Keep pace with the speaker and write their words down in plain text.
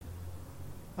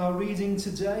Our reading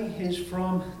today is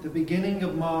from the beginning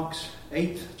of Mark's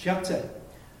 8th chapter,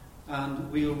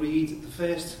 and we'll read the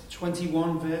first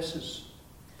 21 verses.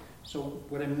 So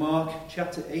we're in Mark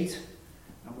chapter 8,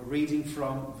 and we're reading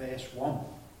from verse 1.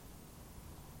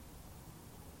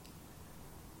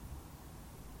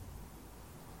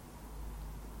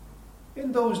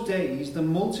 In those days, the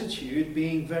multitude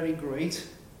being very great,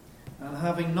 and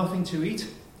having nothing to eat,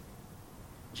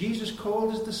 Jesus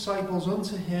called his disciples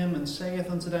unto him, and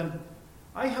saith unto them,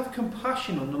 I have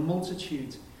compassion on the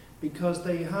multitude, because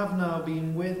they have now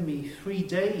been with me 3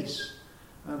 days,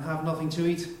 and have nothing to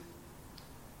eat.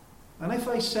 And if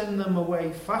I send them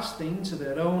away fasting to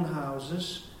their own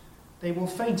houses, they will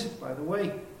faint by the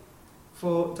way,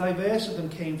 for divers of them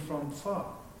came from far.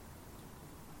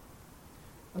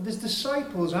 And his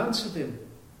disciples answered him,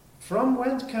 From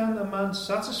whence can a man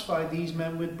satisfy these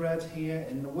men with bread here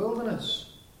in the wilderness?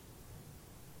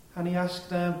 And he asked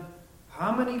them,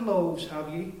 How many loaves have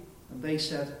ye? And they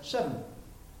said, 7.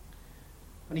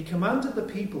 And he commanded the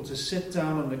people to sit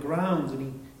down on the ground, and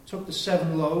he took the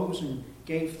 7 loaves and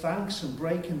gave thanks and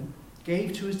brake and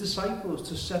gave to his disciples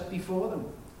to set before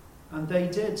them. And they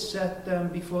did set them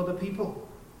before the people.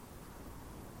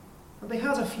 And they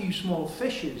had a few small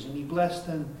fishes, and he blessed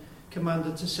and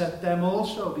commanded to set them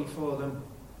also before them.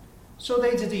 So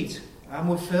they did eat, and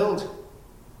were filled.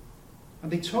 And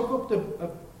they took up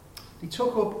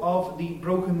of the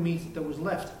broken meat that was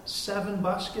left 7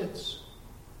 baskets.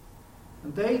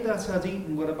 And they that had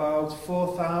eaten were about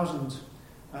 4,000,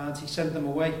 and he sent them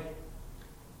away.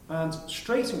 And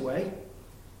straightway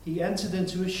he entered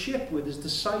into a ship with his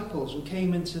disciples, and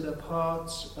came into the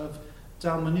parts of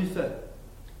Dalmanutha.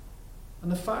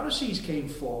 And the Pharisees came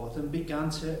forth and began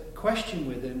to question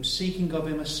with him, seeking of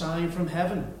him a sign from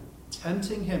heaven,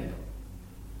 tempting him.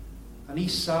 And he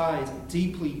sighed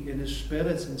deeply in his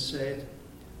spirit and said,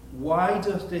 Why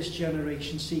doth this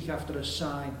generation seek after a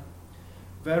sign?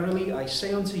 Verily I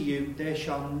say unto you, there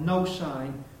shall no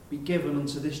sign be given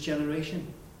unto this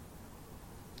generation.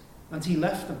 And he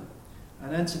left them,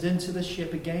 and entered into the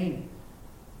ship again.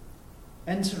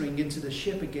 Entering into the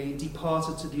ship again,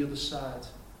 departed to the other side.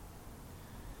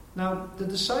 Now the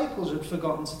disciples had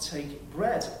forgotten to take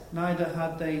bread, neither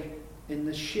had they in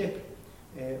the ship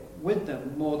with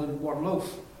them more than 1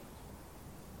 loaf.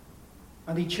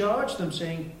 And he charged them,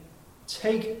 saying,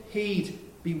 Take heed,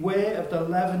 beware of the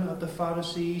leaven of the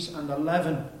Pharisees and the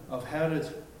leaven of Herod.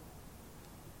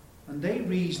 And they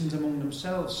reasoned among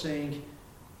themselves, saying,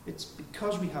 It's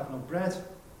because we have no bread.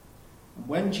 And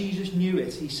when Jesus knew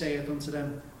it, he saith unto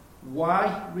them,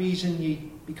 Why reason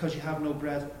ye because ye have no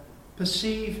bread?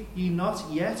 Perceive ye not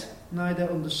yet, neither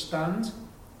understand?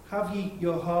 Have ye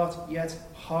your heart yet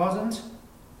hardened?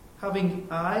 Having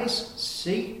eyes,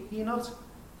 see ye not?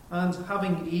 And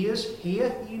having ears,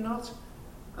 hear ye not?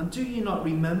 And do ye not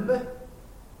remember,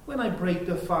 when I brake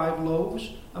the 5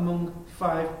 loaves among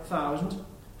 5,000,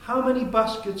 how many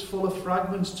baskets full of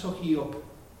fragments took ye up?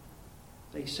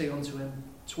 They say unto him,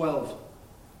 12.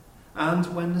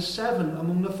 And when the 7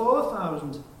 among the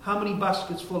 4,000, how many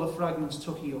baskets full of fragments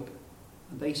took ye up?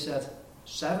 And they said,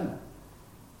 7.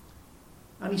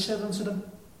 And he said unto them,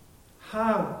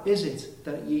 How is it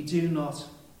that ye do not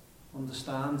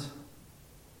understand?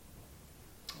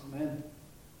 Amen.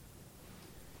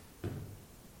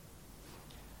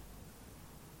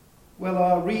 Well,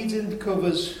 our reading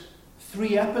covers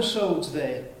 3 episodes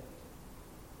there.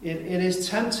 It is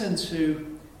tempting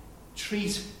to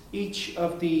treat each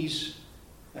of these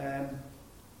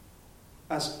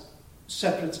as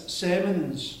separate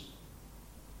sermons.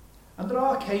 And there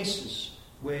are cases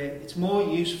where it's more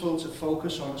useful to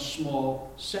focus on a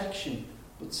small section.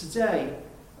 But today,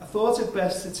 I thought it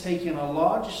best to take in a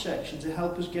larger section to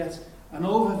help us get an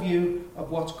overview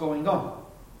of what's going on.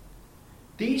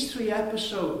 These 3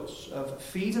 episodes of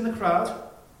feeding the crowd,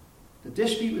 the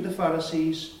dispute with the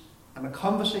Pharisees, and a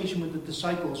conversation with the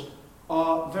disciples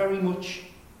are very much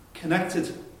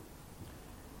connected.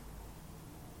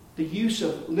 The use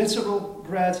of literal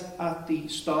bread at the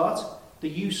start, the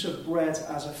use of bread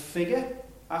as a figure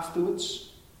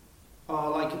afterwards,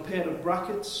 are like a pair of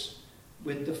brackets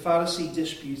with the Pharisee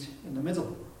dispute in the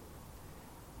middle.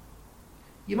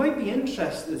 You might be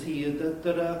interested here that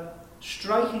there are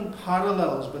striking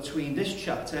parallels between this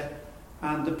chapter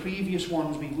and the previous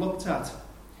ones we've looked at.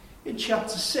 In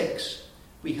chapter 6,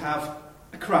 we have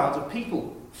a crowd of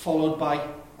people, followed by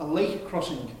a lake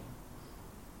crossing,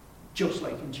 just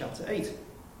like in chapter 8.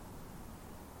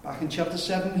 Back in chapter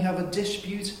 7, we have a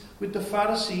dispute with the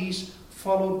Pharisees,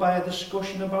 followed by a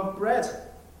discussion about bread.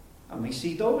 And we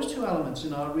see those 2 elements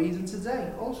in our reading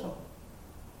today also.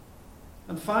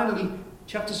 And finally,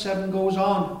 chapter 7 goes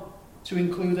on to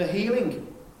include a healing,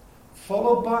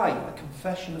 followed by a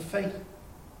confession of faith.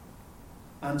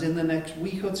 And in the next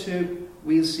week or two,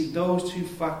 we'll see those two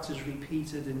factors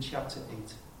repeated in chapter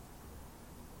 8.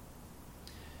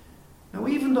 Now,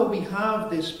 even though we have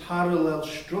this parallel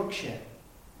structure,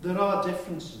 there are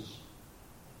differences.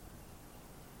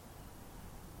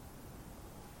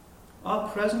 Our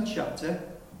present chapter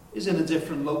is in a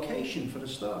different location for a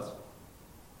start.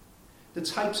 The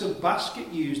types of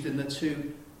basket used in the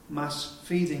two mass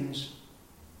feedings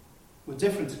were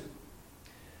different.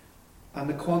 And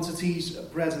the quantities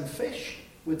of bread and fish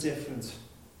were different.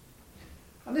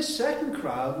 And this second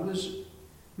crowd was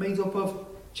made up of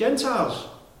Gentiles.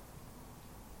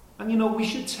 And we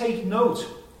should take note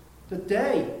that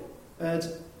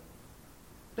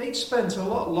they'd spent a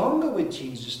lot longer with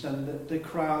Jesus than the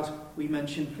crowd we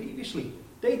mentioned previously.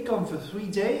 They'd gone for 3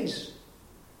 days.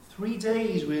 3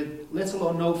 days with little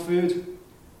or no food.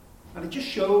 And it just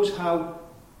shows how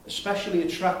especially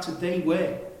attracted they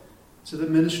were to the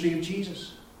ministry of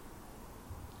Jesus.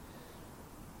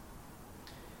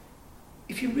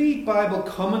 If you read Bible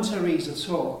commentaries at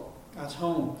all at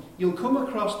home, you'll come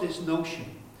across this notion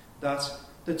that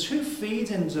the two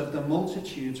feedings of the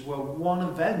multitudes were one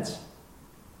event.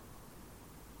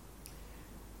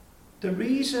 The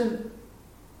reason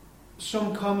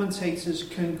some commentators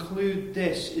conclude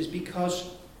this is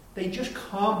because they just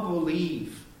can't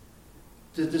believe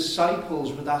the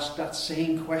disciples would ask that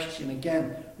same question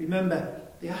again. Remember,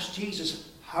 they asked Jesus,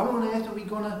 how on earth are we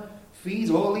going to feed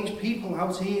all these people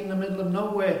out here in the middle of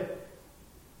nowhere?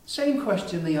 Same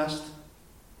question they asked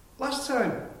last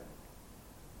time.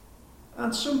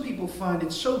 And some people find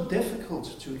it so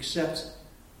difficult to accept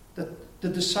that the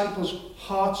disciples'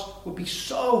 hearts would be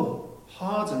so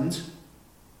hardened.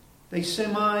 They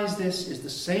surmise this is the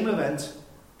same event,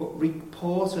 but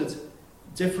reported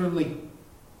differently.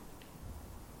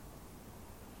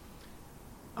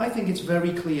 I think it's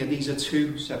very clear these are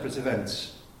two separate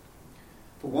events.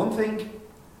 For one thing,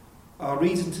 our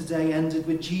reading today ended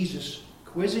with Jesus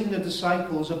quizzing the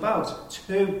disciples about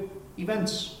two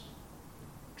events,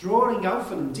 drawing out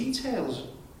for them details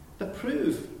that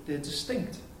prove they're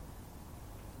distinct.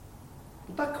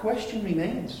 But that question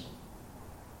remains.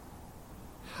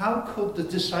 How could the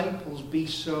disciples be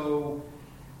so,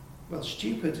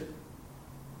 stupid?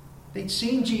 They'd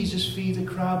seen Jesus feed a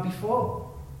crowd before.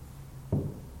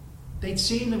 They'd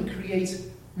seen him create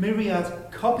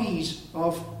myriad copies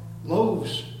of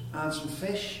loaves and some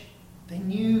fish. They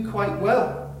knew quite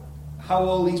well how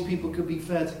all these people could be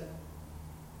fed.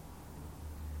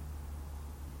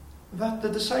 That the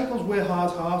disciples were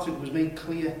hard-hearted was made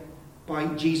clear by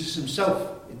Jesus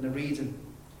himself in the reading.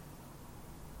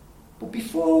 But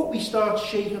before we start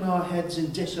shaking our heads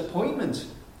in disappointment,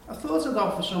 I thought I'd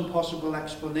offer some possible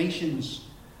explanations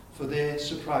for their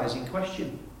surprising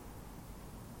question.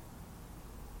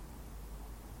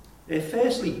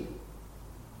 Firstly,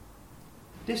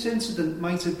 this incident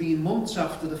might have been months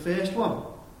after the first one.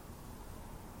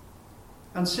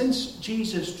 And since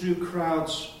Jesus drew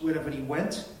crowds wherever he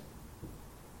went,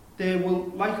 there will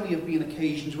likely have been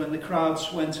occasions when the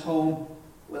crowds went home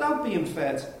without being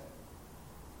fed,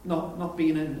 not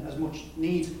being in as much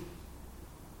need.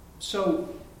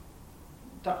 So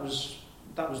that was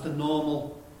the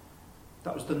normal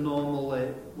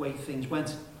way things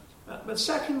went. But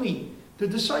secondly, the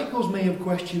disciples may have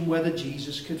questioned whether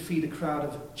Jesus could feed a crowd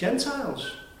of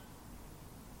Gentiles.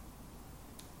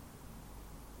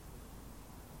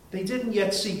 They didn't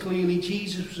yet see clearly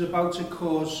Jesus was about to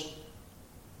cause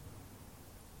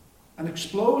an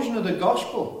explosion of the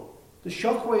gospel, the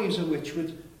shockwaves of which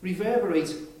would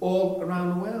reverberate all around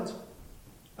the world.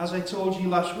 As I told you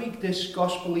last week, this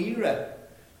gospel era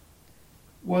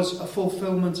was a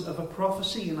fulfillment of a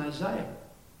prophecy in Isaiah.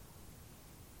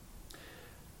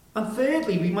 And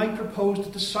thirdly, we might propose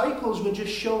the disciples were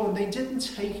just showing they didn't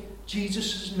take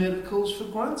Jesus' miracles for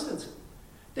granted.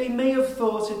 They may have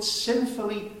thought it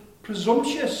sinfully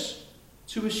presumptuous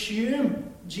to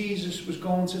assume Jesus was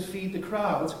going to feed the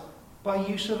crowd by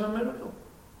use of a miracle.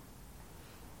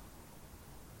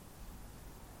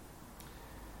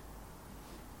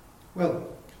 Well,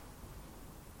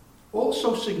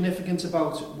 also significant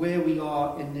about where we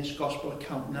are in this gospel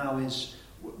account now is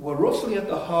we're roughly at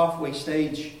the halfway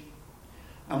stage,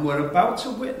 and we're about to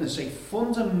witness a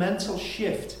fundamental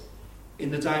shift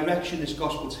in the direction this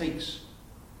gospel takes.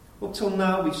 Up till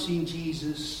now, we've seen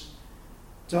Jesus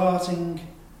darting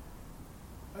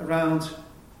around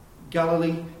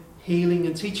Galilee, healing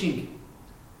and teaching.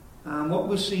 And what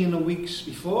we'll see in the weeks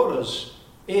before us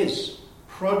is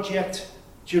Project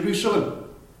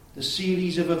Jerusalem, the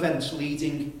series of events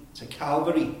leading to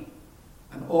Calvary,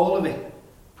 and all of it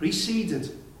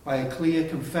preceded by a clear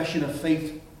confession of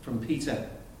faith from Peter.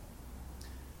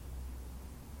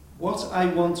 What I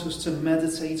want us to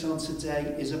meditate on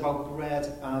today is about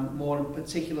bread and more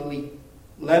particularly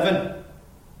leaven.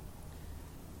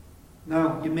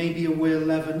 Now, you may be aware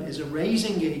leaven is a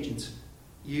raising agent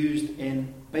used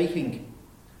in baking.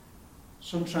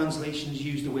 Some translations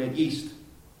use the word yeast.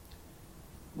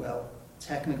 Well,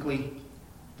 technically,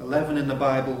 the leaven in the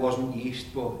Bible wasn't yeast,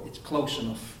 but it's close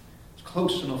enough. It's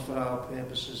close enough for our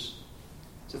purposes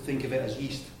to think of it as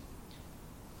yeast.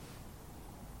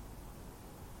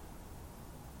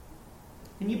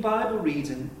 In your Bible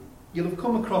reading, you'll have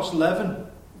come across leaven.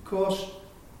 Of course,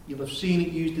 you'll have seen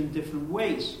it used in different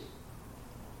ways.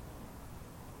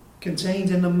 Contained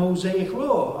in the Mosaic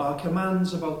Law are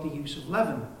commands about the use of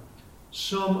leaven.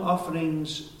 Some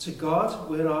offerings to God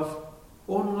were of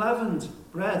unleavened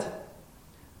bread,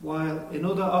 while in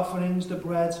other offerings the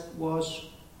bread was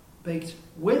baked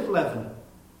with leaven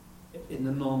in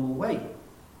the normal way.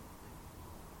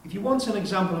 If you want an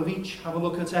example of each, have a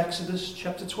look at Exodus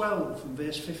chapter 12 and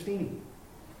verse 15.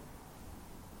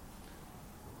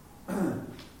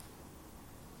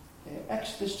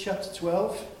 Exodus chapter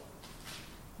 12,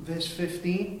 verse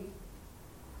 15.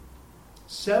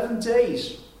 7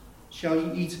 days shall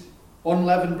you eat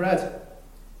unleavened bread.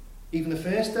 Even the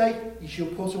first day you shall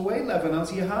put away leaven out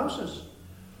of your houses.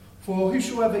 For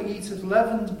whosoever eateth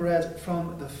leavened bread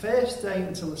from the first day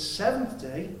until the 7th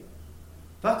day,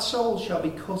 that soul shall be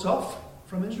cut off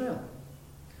from Israel.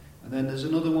 And then there's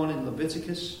another one in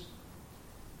Leviticus.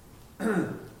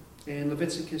 In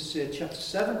Leviticus chapter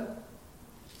 7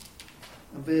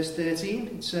 and verse 13,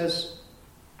 it says,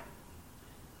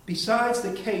 besides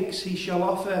the cakes he shall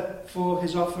offer for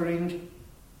his offering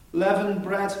leavened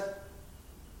bread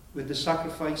with the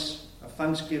sacrifice of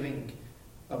thanksgiving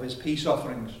of his peace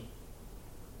offerings.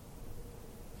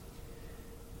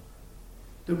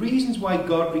 The reasons why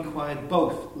God required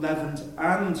both leavened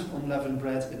and unleavened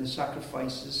bread in the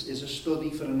sacrifices is a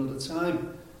study for another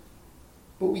time.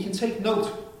 But we can take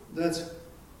note that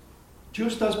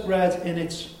just as bread in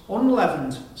its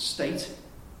unleavened state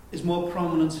is more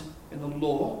prominent in the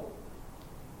law,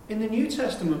 in the New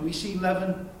Testament we see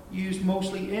leaven used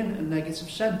mostly in a negative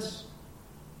sense.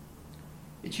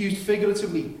 It's used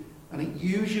figuratively, and it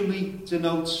usually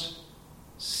denotes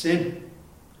sin,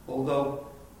 although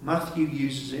Matthew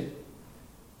uses it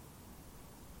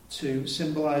to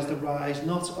symbolize the rise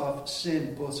not of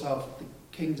sin but of the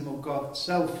kingdom of God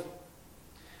itself.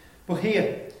 But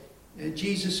here,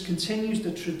 Jesus continues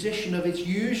the tradition of its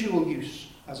usual use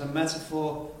as a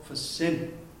metaphor for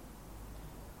sin.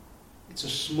 It's a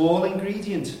small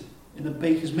ingredient in the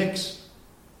baker's mix,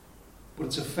 but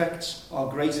its effects are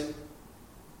great.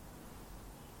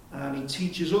 And he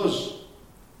teaches us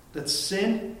that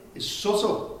sin is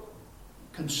subtle,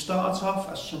 can start off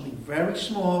as something very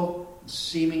small and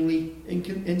seemingly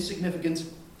insignificant,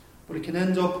 but it can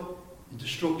end up in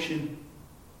destruction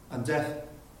and death.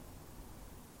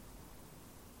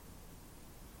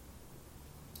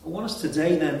 I want us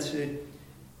today then to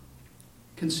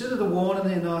consider the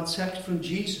warning in our text from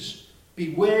Jesus.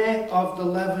 Beware of the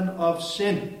leaven of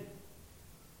sin.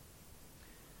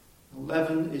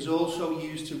 Leaven is also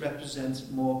used to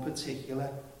represent more particular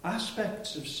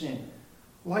aspects of sin,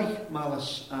 like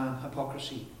malice and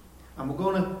hypocrisy. And we're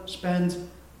going to spend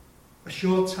a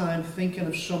short time thinking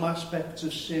of some aspects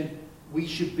of sin we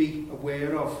should be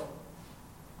aware of.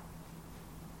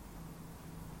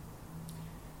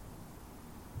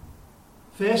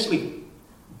 Firstly,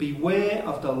 beware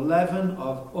of the leaven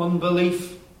of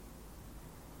unbelief.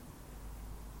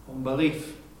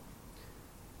 Unbelief.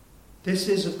 This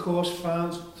is, of course,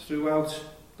 found throughout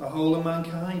the whole of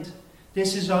mankind.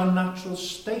 This is our natural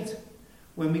state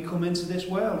when we come into this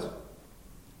world.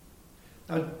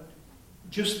 Now,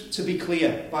 just to be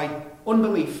clear, by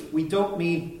unbelief, we don't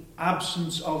mean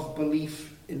absence of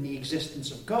belief in the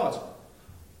existence of God.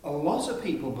 A lot of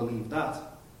people believe that.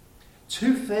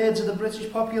 2/3 of the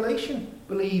British population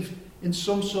believe in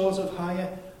some sort of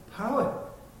higher power,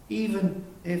 even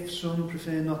if some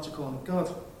prefer not to call it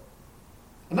God.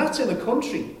 And that's in a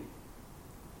country.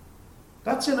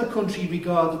 That's in a country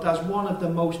regarded as one of the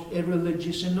most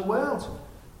irreligious in the world.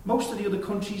 Most of the other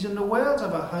countries in the world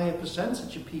have a higher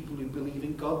percentage of people who believe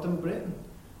in God than Britain.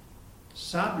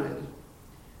 Sad, really.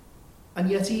 And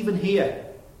yet even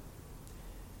here,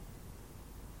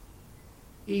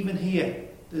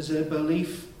 there's a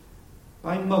belief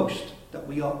by most that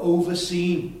we are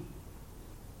overseen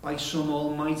by some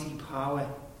almighty power.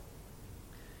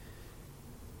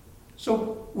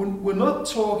 So we're not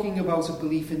talking about a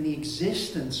belief in the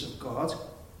existence of God.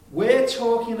 We're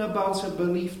talking about a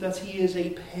belief that he is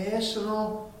a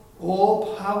personal,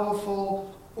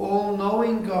 all-powerful,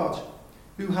 all-knowing God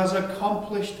who has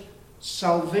accomplished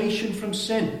salvation from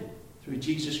sin through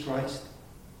Jesus Christ.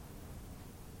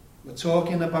 We're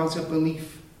talking about a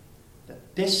belief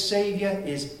that this Saviour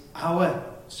is our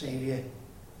Saviour.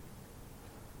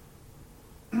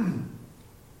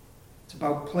 It's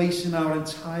about placing our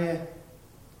entire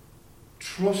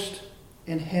trust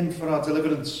in Him for our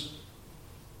deliverance.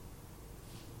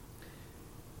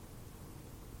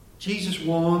 Jesus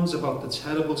warns about the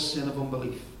terrible sin of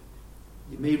unbelief.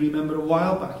 You may remember a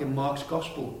while back in Mark's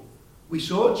Gospel, we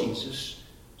saw Jesus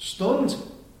stunned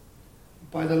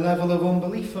by the level of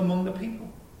unbelief among the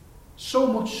people. So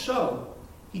much so,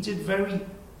 he did very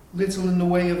little in the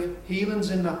way of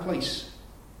healings in that place.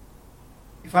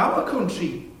 If our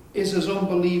country is as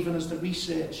unbelieving as the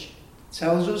research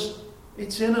tells us,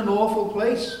 it's in an awful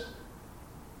place.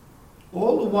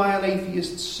 All the while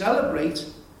atheists celebrate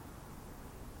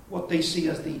what they see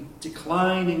as the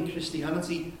decline in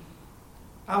Christianity,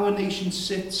 our nation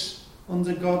sits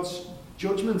under God's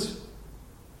judgment.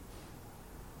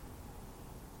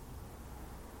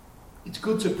 It's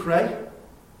good to pray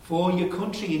for your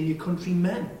country and your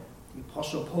countrymen. The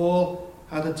Apostle Paul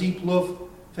had a deep love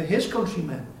for his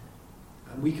countrymen,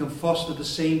 and we can foster the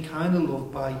same kind of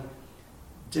love by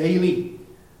daily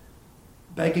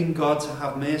begging God to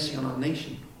have mercy on our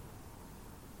nation.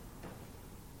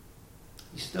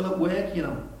 He's still at work, you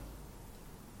know.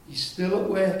 He's still at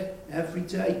work every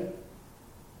day.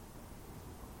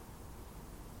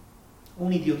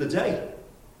 Only the other day,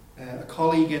 a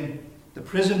colleague in the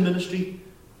prison ministry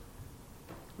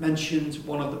mentioned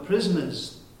one of the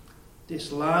prisoners.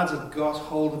 This lad had got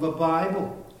hold of a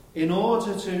Bible in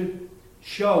order to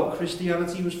show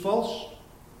Christianity was false.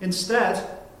 Instead,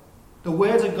 the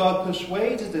Word of God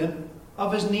persuaded him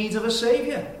of his need of a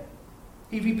Saviour.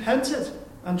 He repented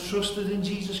and trusted in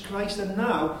Jesus Christ, and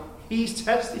now he's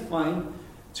testifying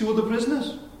to other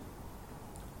prisoners.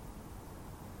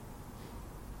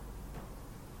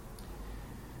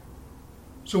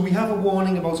 So we have a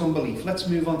warning about unbelief. Let's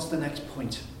move on to the next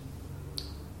point.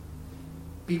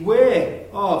 Beware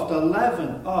of the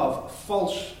leaven of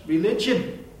false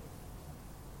religion.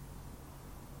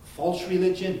 False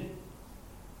religion.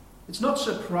 It's not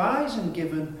surprising,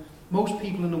 given most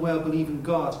people in the world believe in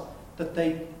God, that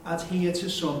they adhere to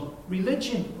some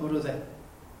religion or other.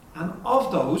 And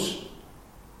of those,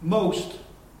 most,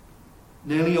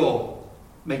 nearly all,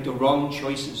 make the wrong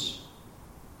choices.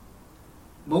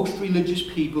 Most religious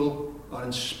people are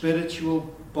in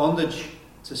spiritual bondage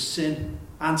to sin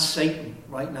and Satan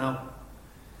right now.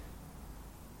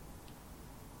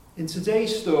 In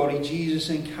today's story, Jesus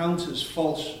encounters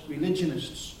false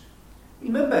religionists.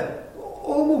 Remember,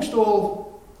 almost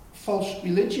all false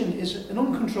religion is an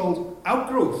uncontrolled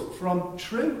outgrowth from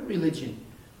true religion.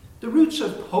 The roots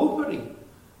of popery,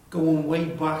 going way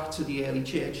back to the early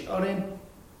church, are in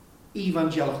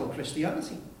evangelical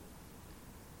Christianity.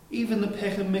 Even the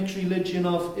pick and mix religion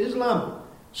of Islam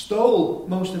stole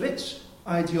most of its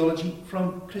ideology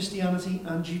from Christianity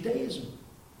and Judaism.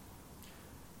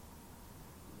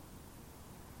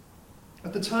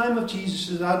 At the time of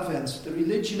Jesus' advent, the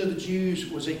religion of the Jews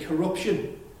was a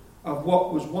corruption of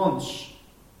what was once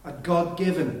a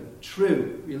God-given,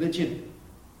 true religion.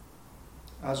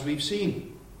 As we've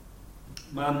seen,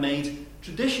 man-made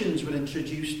traditions were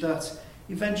introduced that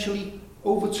eventually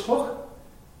overtook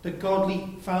the godly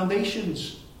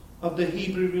foundations of the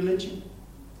Hebrew religion.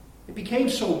 It became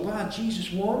so bad,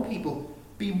 Jesus warned people,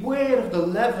 beware of the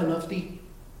leaven of the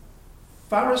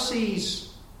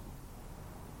Pharisees,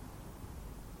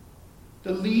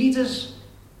 the leaders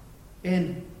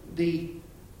in the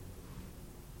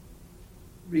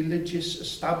religious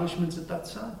establishment at that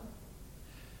time.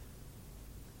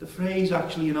 The phrase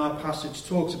actually in our passage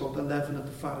talks about the leaven of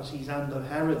the Pharisees and of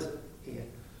Herod here.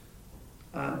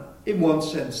 And in one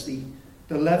sense, the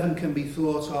leaven can be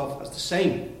thought of as the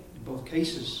same in both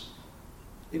cases.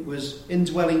 It was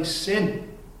indwelling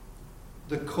sin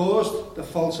that caused the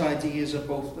false ideas of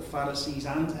both the Pharisees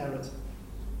and Herod.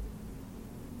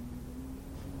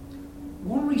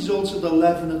 One result of the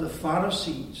leaven of the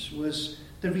Pharisees was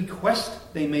the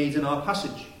request they made in our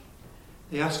passage.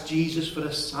 They asked Jesus for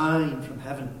a sign from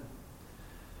heaven.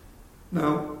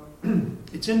 Now,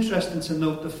 it's interesting to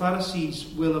note the Pharisees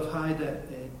will have either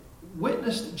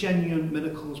witnessed genuine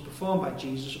miracles performed by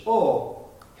Jesus or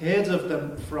heard of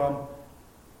them from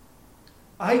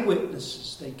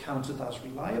eyewitnesses they counted as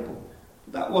reliable.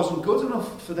 But that wasn't good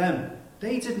enough for them.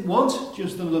 They didn't want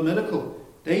just another miracle.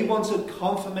 They wanted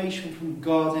confirmation from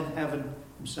God in heaven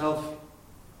himself.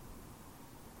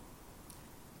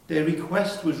 Their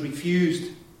request was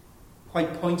refused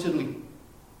quite pointedly.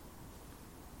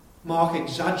 Mark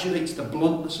exaggerates the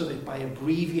bluntness of it by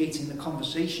abbreviating the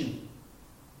conversation.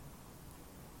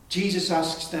 Jesus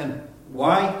asks them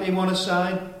why they want a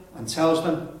sign and tells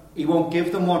them he won't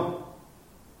give them one.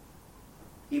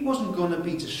 He wasn't going to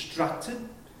be distracted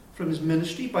from his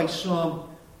ministry by some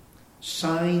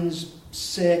signs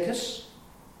circus.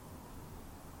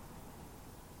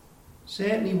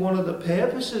 Certainly one of the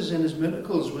purposes in his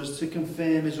miracles was to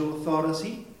confirm his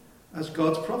authority as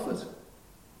God's prophet.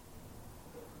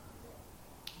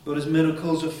 But his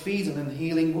miracles of feeding and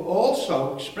healing were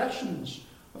also expressions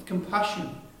of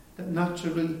compassion that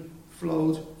naturally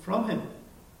flowed from him.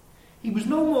 He was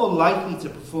no more likely to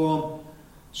perform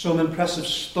some impressive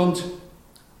stunt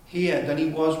here than he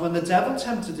was when the devil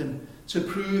tempted him to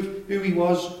prove who he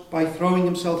was by throwing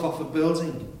himself off a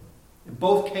building. In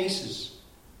both cases,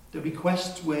 the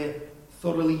requests were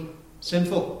thoroughly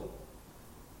sinful.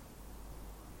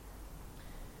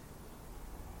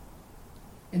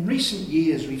 In recent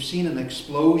years, we've seen an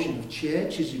explosion of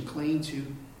churches who claim to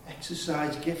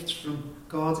exercise gifts from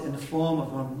God in the form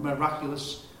of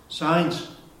miraculous signs.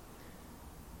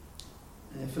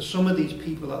 For some of these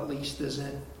people, at least, there's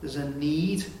a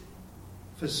need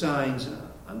for signs,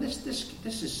 and this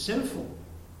is sinful.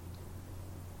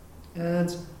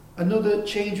 And another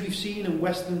change we've seen in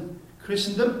Western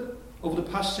Christendom over the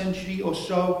past century or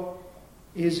so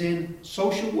is in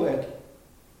social work.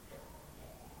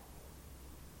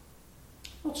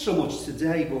 Not so much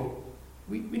today, but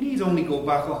we need only go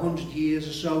back 100 years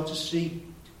or so to see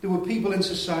there were people in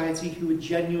society who were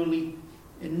genuinely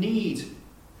in need.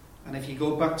 And if you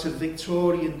go back to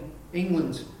Victorian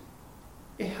England,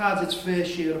 it had its fair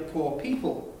share of poor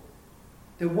people.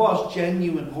 There was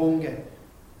genuine hunger.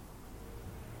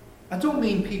 I don't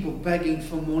mean people begging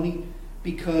for money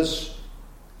because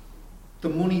the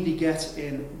money they get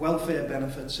in welfare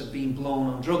benefits are being blown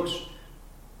on drugs.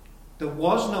 There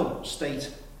was no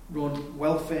state-run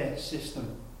welfare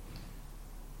system.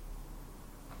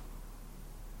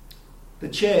 The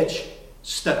church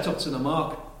stepped up to the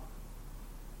mark.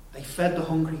 They fed the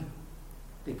hungry.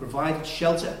 They provided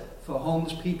shelter for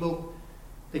homeless people.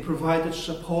 They provided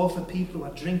support for people who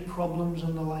had drink problems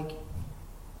and the like.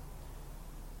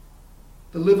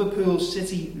 The Liverpool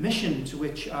City Mission, to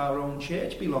which our own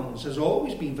church belongs, has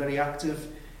always been very active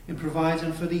in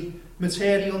providing for the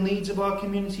material needs of our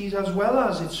communities as well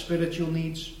as its spiritual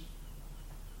needs.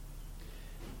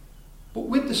 But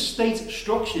with the state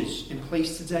structures in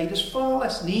place today, there's far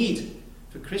less need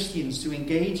for Christians to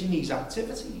engage in these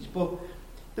activities. But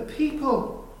the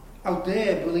people out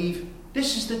there believe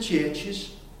this is the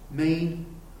church's main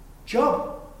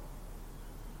job.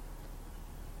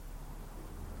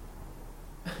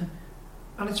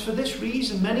 And it's for this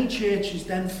reason many churches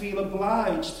then feel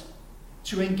obliged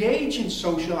to engage in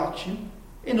social action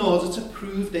in order to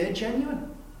prove they're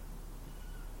genuine.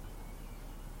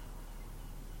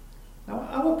 Now,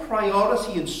 our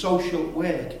priority in social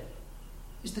work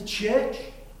is the church,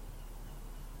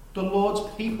 the Lord's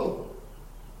people.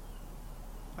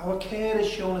 Our care is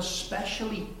shown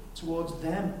especially towards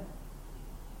them.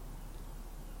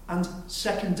 And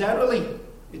secondarily,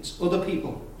 it's other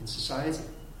people in society.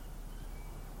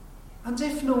 And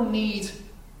if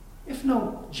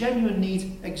no genuine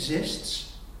need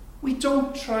exists, we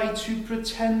don't try to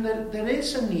pretend that there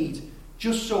is a need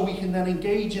just so we can then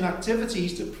engage in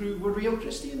activities to prove we're real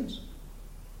Christians.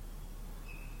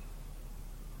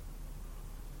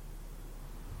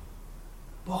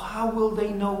 But how will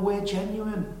they know we're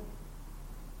genuine?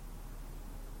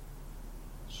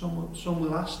 Some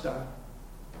will ask that.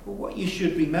 But what you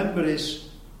should remember is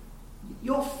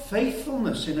your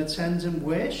faithfulness in attending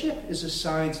worship is a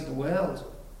sign to the world.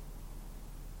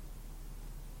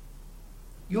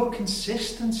 Your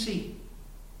consistency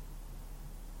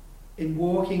in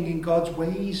walking in God's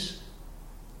ways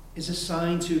is a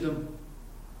sign to them.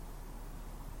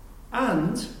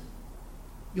 And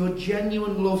your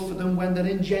genuine love for them when they're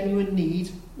in genuine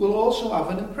need will also have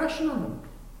an impression on them.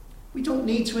 We don't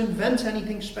need to invent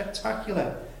anything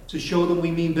spectacular to show them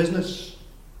we mean business.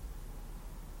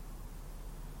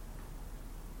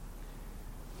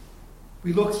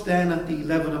 We looked then at the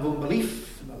leaven of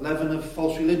unbelief and the leaven of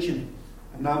false religion.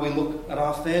 And now we look at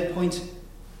our third point.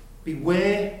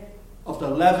 Beware of the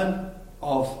leaven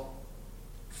of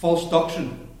false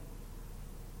doctrine,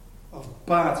 of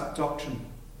bad doctrine.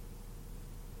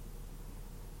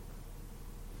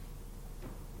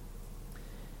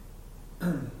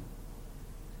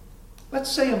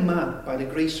 Let's say a man, by the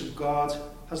grace of God,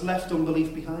 has left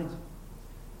unbelief behind.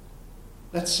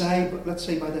 Let's say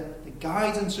by the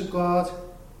guidance of God,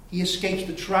 he escapes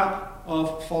the trap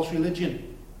of false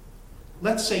religion.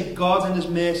 let's say God in his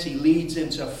mercy leads him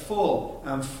to full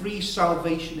and free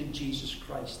salvation in Jesus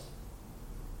Christ,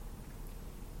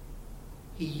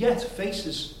 he yet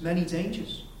faces many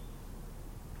dangers.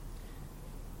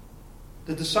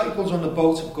 The disciples on the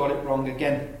boat have got it wrong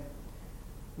again.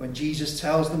 When Jesus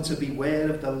tells them to beware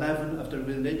of the leaven of the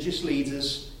religious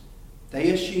leaders, they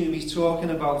assume he's talking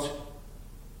about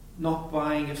not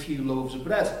buying a few loaves of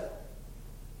bread.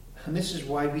 And this is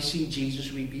why we see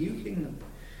Jesus rebuking them.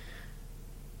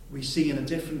 We see in a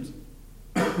different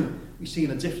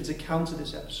account of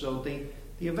this episode, they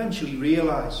eventually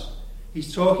realise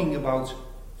he's talking about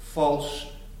false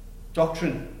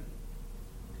doctrine.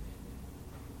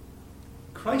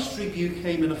 Christ's rebuke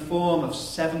came in a form of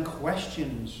 7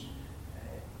 questions.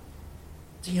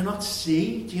 Do you not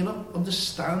see? Do you not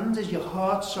understand? Is your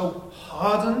heart so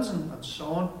hardened? And so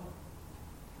on.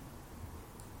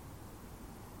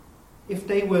 If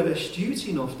they were astute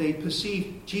enough, they'd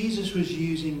perceive Jesus was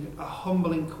using a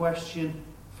humbling question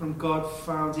from God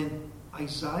found in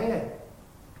Isaiah.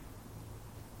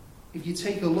 If you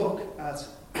take a look at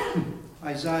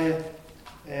Isaiah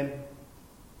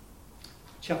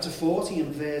chapter 40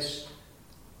 and verse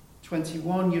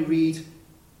 21, you read,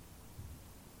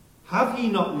 "Have ye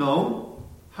not known?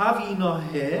 Have ye not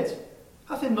heard?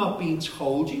 Hath it not been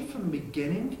told you from the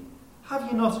beginning?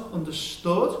 Have you not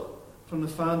understood from the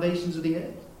foundations of the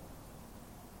earth?"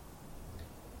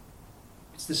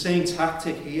 It's the same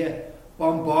tactic here,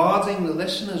 bombarding the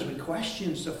listeners with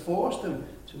questions to force them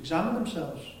to examine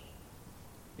themselves.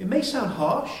 It may sound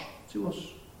harsh to us,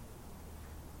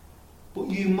 but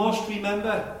you must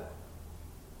remember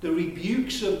the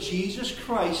rebukes of Jesus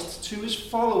Christ to his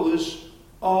followers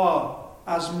are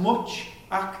as much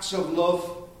acts of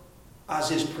love as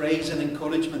his praise and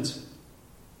encouragement.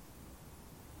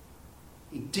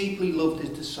 He deeply loved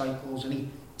his disciples, and he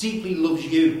deeply loves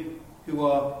you who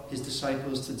are his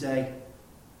disciples today.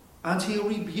 And he'll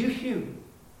rebuke you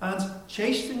and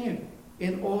chasten you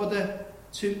in order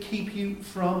to keep you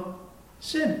from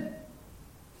sin.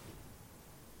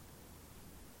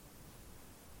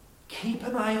 Keep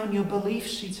an eye on your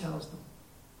beliefs, he tells them.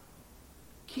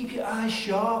 Keep your eyes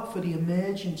sharp for the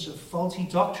emergence of faulty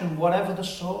doctrine, whatever the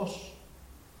source.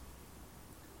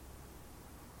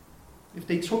 If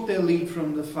they took their lead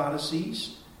from the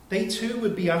Pharisees, they too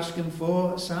would be asking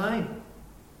for a sign.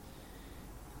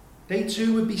 They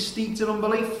too would be steeped in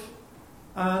unbelief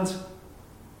and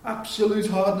absolute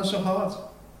hardness of heart.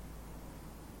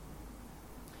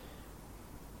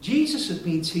 Jesus had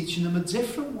been teaching them a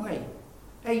different way,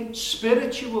 a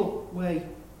spiritual way.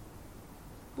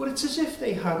 But it's as if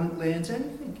they hadn't learned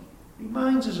anything. It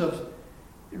reminds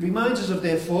us of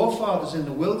their forefathers in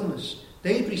the wilderness.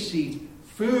 They'd received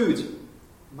food,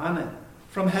 manna,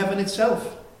 from heaven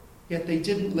itself, yet they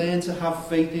didn't learn to have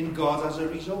faith in God as a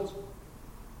result.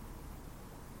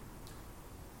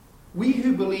 We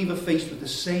who believe are faced with the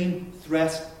same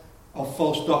threat of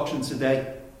false doctrine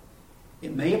today.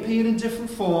 It may appear in different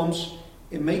forms,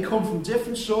 it may come from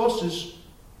different sources,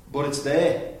 but it's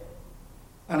there.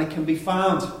 And it can be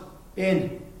found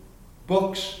in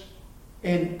books,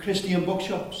 in Christian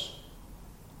bookshops.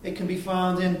 It can be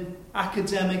found in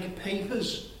academic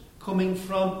papers coming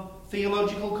from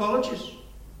theological colleges.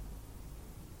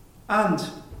 And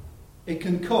it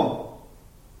can come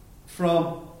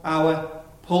from our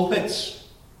pulpits.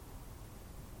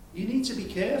 You need to be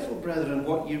careful, brethren,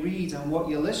 what you read and what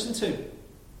you listen to.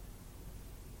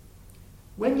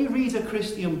 When you read a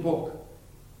Christian book,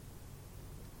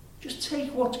 just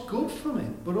take what's good from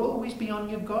it, but always be on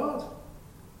your guard.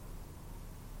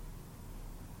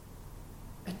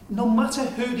 No matter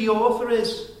who the author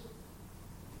is.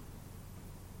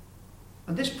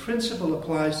 And this principle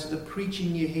applies to the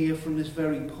preaching you hear from this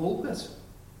very pulpit.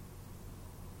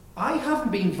 I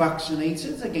haven't been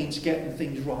vaccinated against getting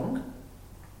things wrong.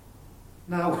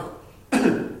 Now,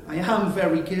 I am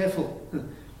very careful.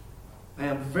 I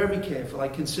am very careful. I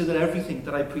consider everything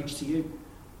that I preach to you.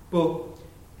 But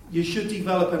you should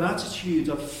develop an attitude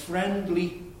of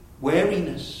friendly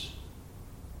wariness.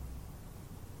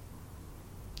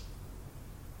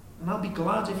 And I'll be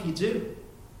glad if you do.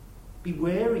 Be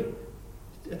wary.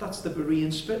 That's the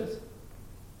Berean spirit.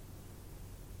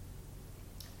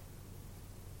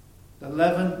 The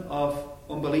leaven of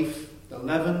unbelief, the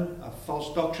leaven of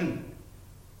false doctrine.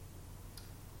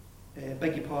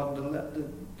 Beg your pardon,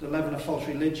 the leaven of false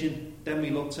religion. Then we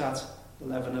looked at the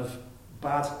leaven of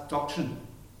bad doctrine.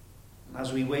 And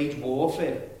as we wage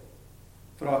warfare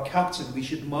for our captain, we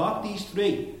should mark these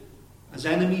three as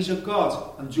enemies of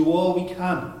God and do all we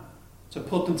can to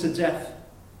put them to death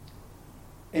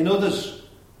in others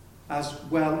as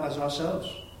well as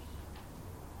ourselves.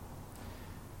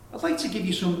 I'd like to give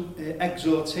you some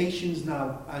exhortations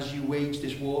now as you wage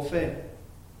this warfare.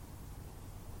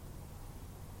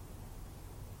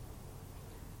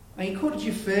 I encourage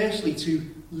you firstly to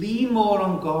lean more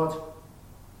on God.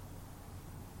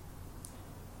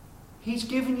 He's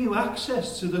given you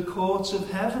access to the courts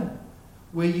of heaven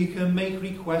where you can make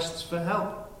requests for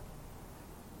help.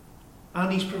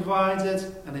 And he's provided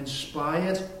an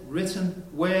inspired, written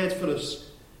word for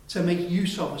us to make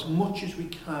use of as much as we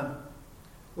can.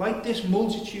 Like this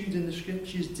multitude in the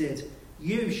scriptures did,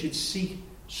 you should seek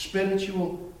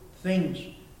spiritual things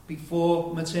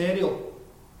before material.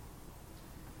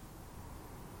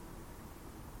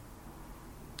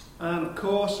 And of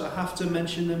course, I have to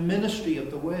mention the ministry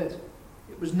of the word.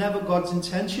 It was never God's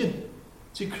intention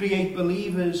to create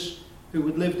believers who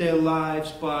would live their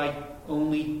lives by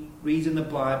only reading the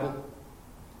Bible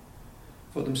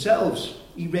for themselves.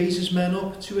 He raises men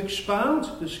up to expound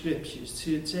the scriptures,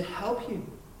 to help you.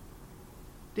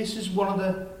 This is one of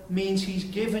the means he's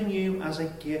given you as a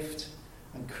gift.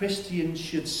 And Christians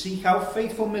should seek out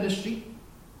faithful ministry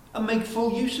and make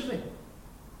full use of it.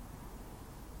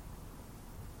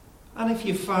 And if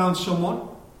you've found someone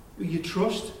who you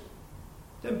trust,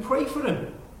 then pray for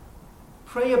him.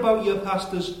 Pray about your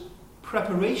pastor's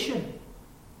preparation.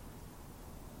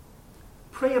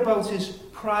 Pray about his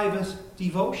private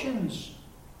devotions.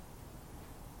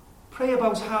 Pray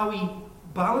about how he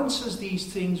balances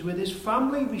these things with his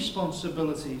family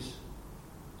responsibilities.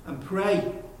 And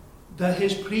pray that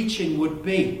his preaching would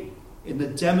be in the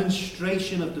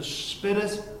demonstration of the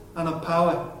Spirit and of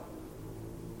power.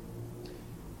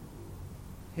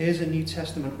 Here's a New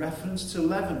Testament reference to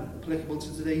leaven, applicable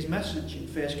to today's message in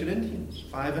 1 Corinthians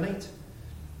 5 and 8.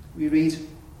 We read,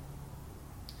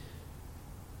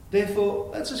 "Therefore,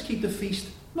 let us keep the feast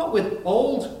not with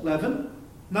old leaven,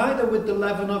 neither with the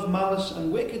leaven of malice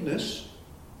and wickedness,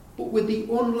 but with the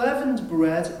unleavened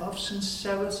bread of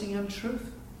sincerity and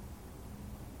truth."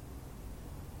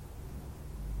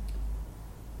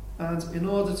 And in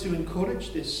order to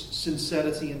encourage this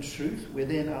sincerity and truth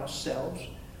within ourselves,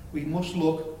 we must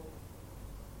look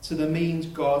to the means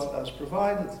God has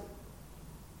provided.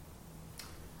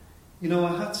 You know,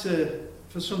 I had to,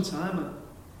 for some time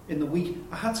in the week,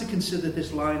 I had to consider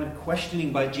this line of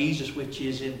questioning by Jesus, which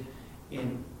is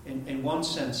in one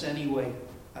sense anyway,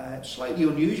 slightly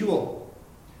unusual.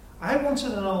 I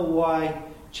wanted to know why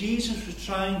Jesus was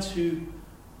trying to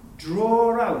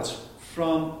draw out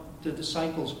from the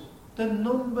disciples the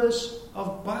numbers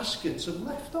of baskets of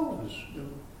leftovers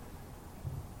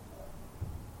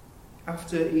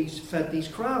after he's fed these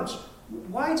crowds.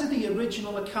 Why did the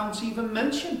original account even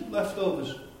mention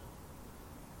leftovers?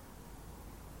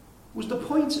 Was the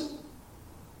point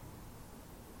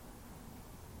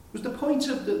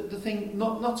of the thing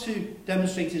not to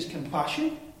demonstrate his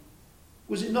compassion?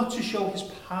 Was it not to show his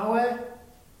power?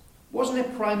 Wasn't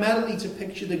it primarily to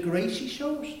picture the grace he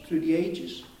shows through the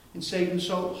ages in saving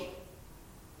souls?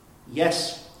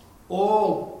 Yes,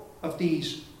 all of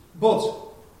these, but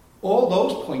all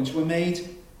those points were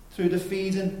made through the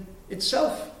feeding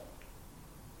itself.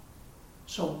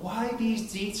 So why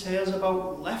these details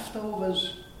about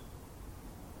leftovers?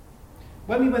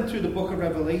 When we went through the book of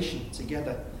Revelation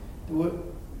together, there were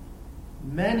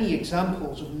many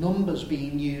examples of numbers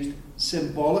being used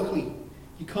symbolically.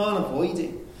 You can't avoid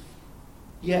it.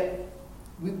 Yet,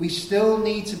 we still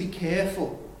need to be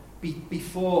careful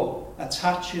before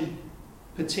attaching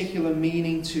particular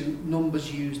meaning to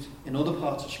numbers used in other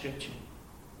parts of Scripture.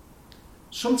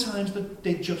 Sometimes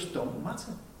they just don't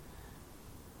matter.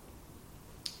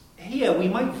 Here, we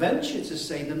might venture to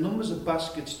say the numbers of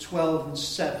baskets 12 and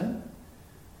 7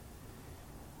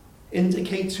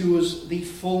 indicate to us the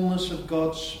fullness of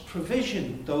God's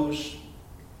provision, those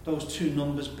two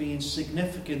numbers being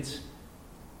significant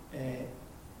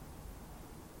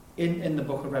in the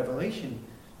book of Revelation.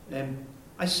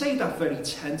 I say that very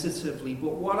tentatively,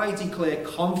 but what I declare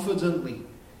confidently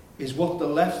is what the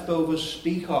leftovers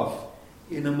speak of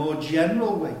in a more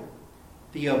general way.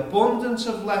 The abundance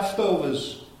of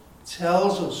leftovers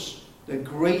tells us the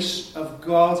grace of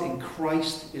God in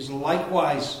Christ is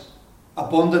likewise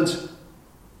abundant.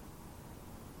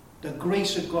 The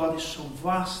grace of God is so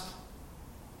vast,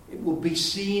 it will be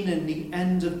seen in the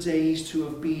end of days to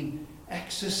have been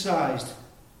exercised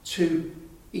to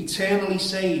eternally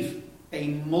save a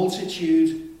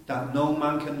multitude that no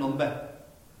man can number.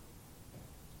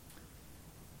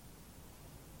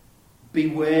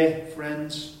 Beware,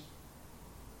 friends,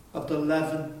 of the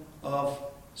leaven of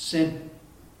sin.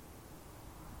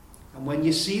 And when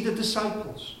you see the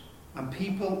disciples and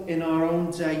people in our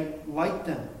own day like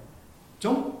them,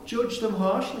 don't judge them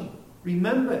harshly.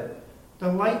 Remember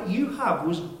The light you have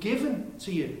was given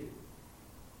to you.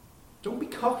 Don't be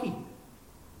cocky.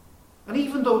 And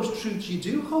even those truths you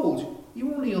do hold,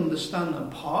 you only understand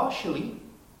them partially.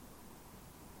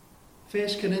 1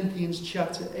 Corinthians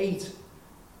chapter 8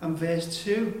 and verse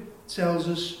 2 tells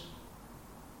us,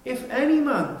 if any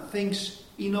man thinks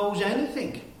he knows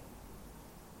anything,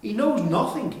 he knows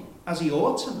nothing as he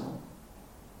ought to know.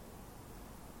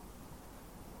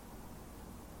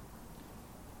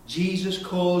 Jesus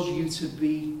calls you to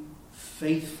be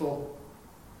faithful.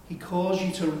 He calls you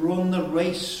to run the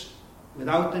race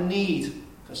without the need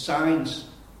for signs.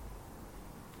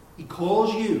 He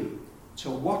calls you to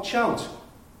watch out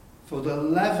for the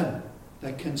leaven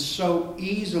that can so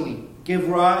easily give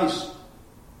rise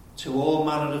to all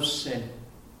manner of sin.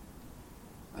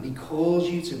 And he calls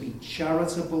you to be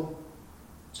charitable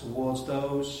towards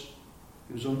those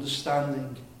whose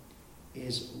understanding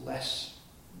is less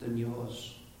than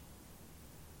yours.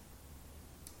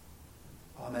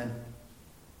 Amen.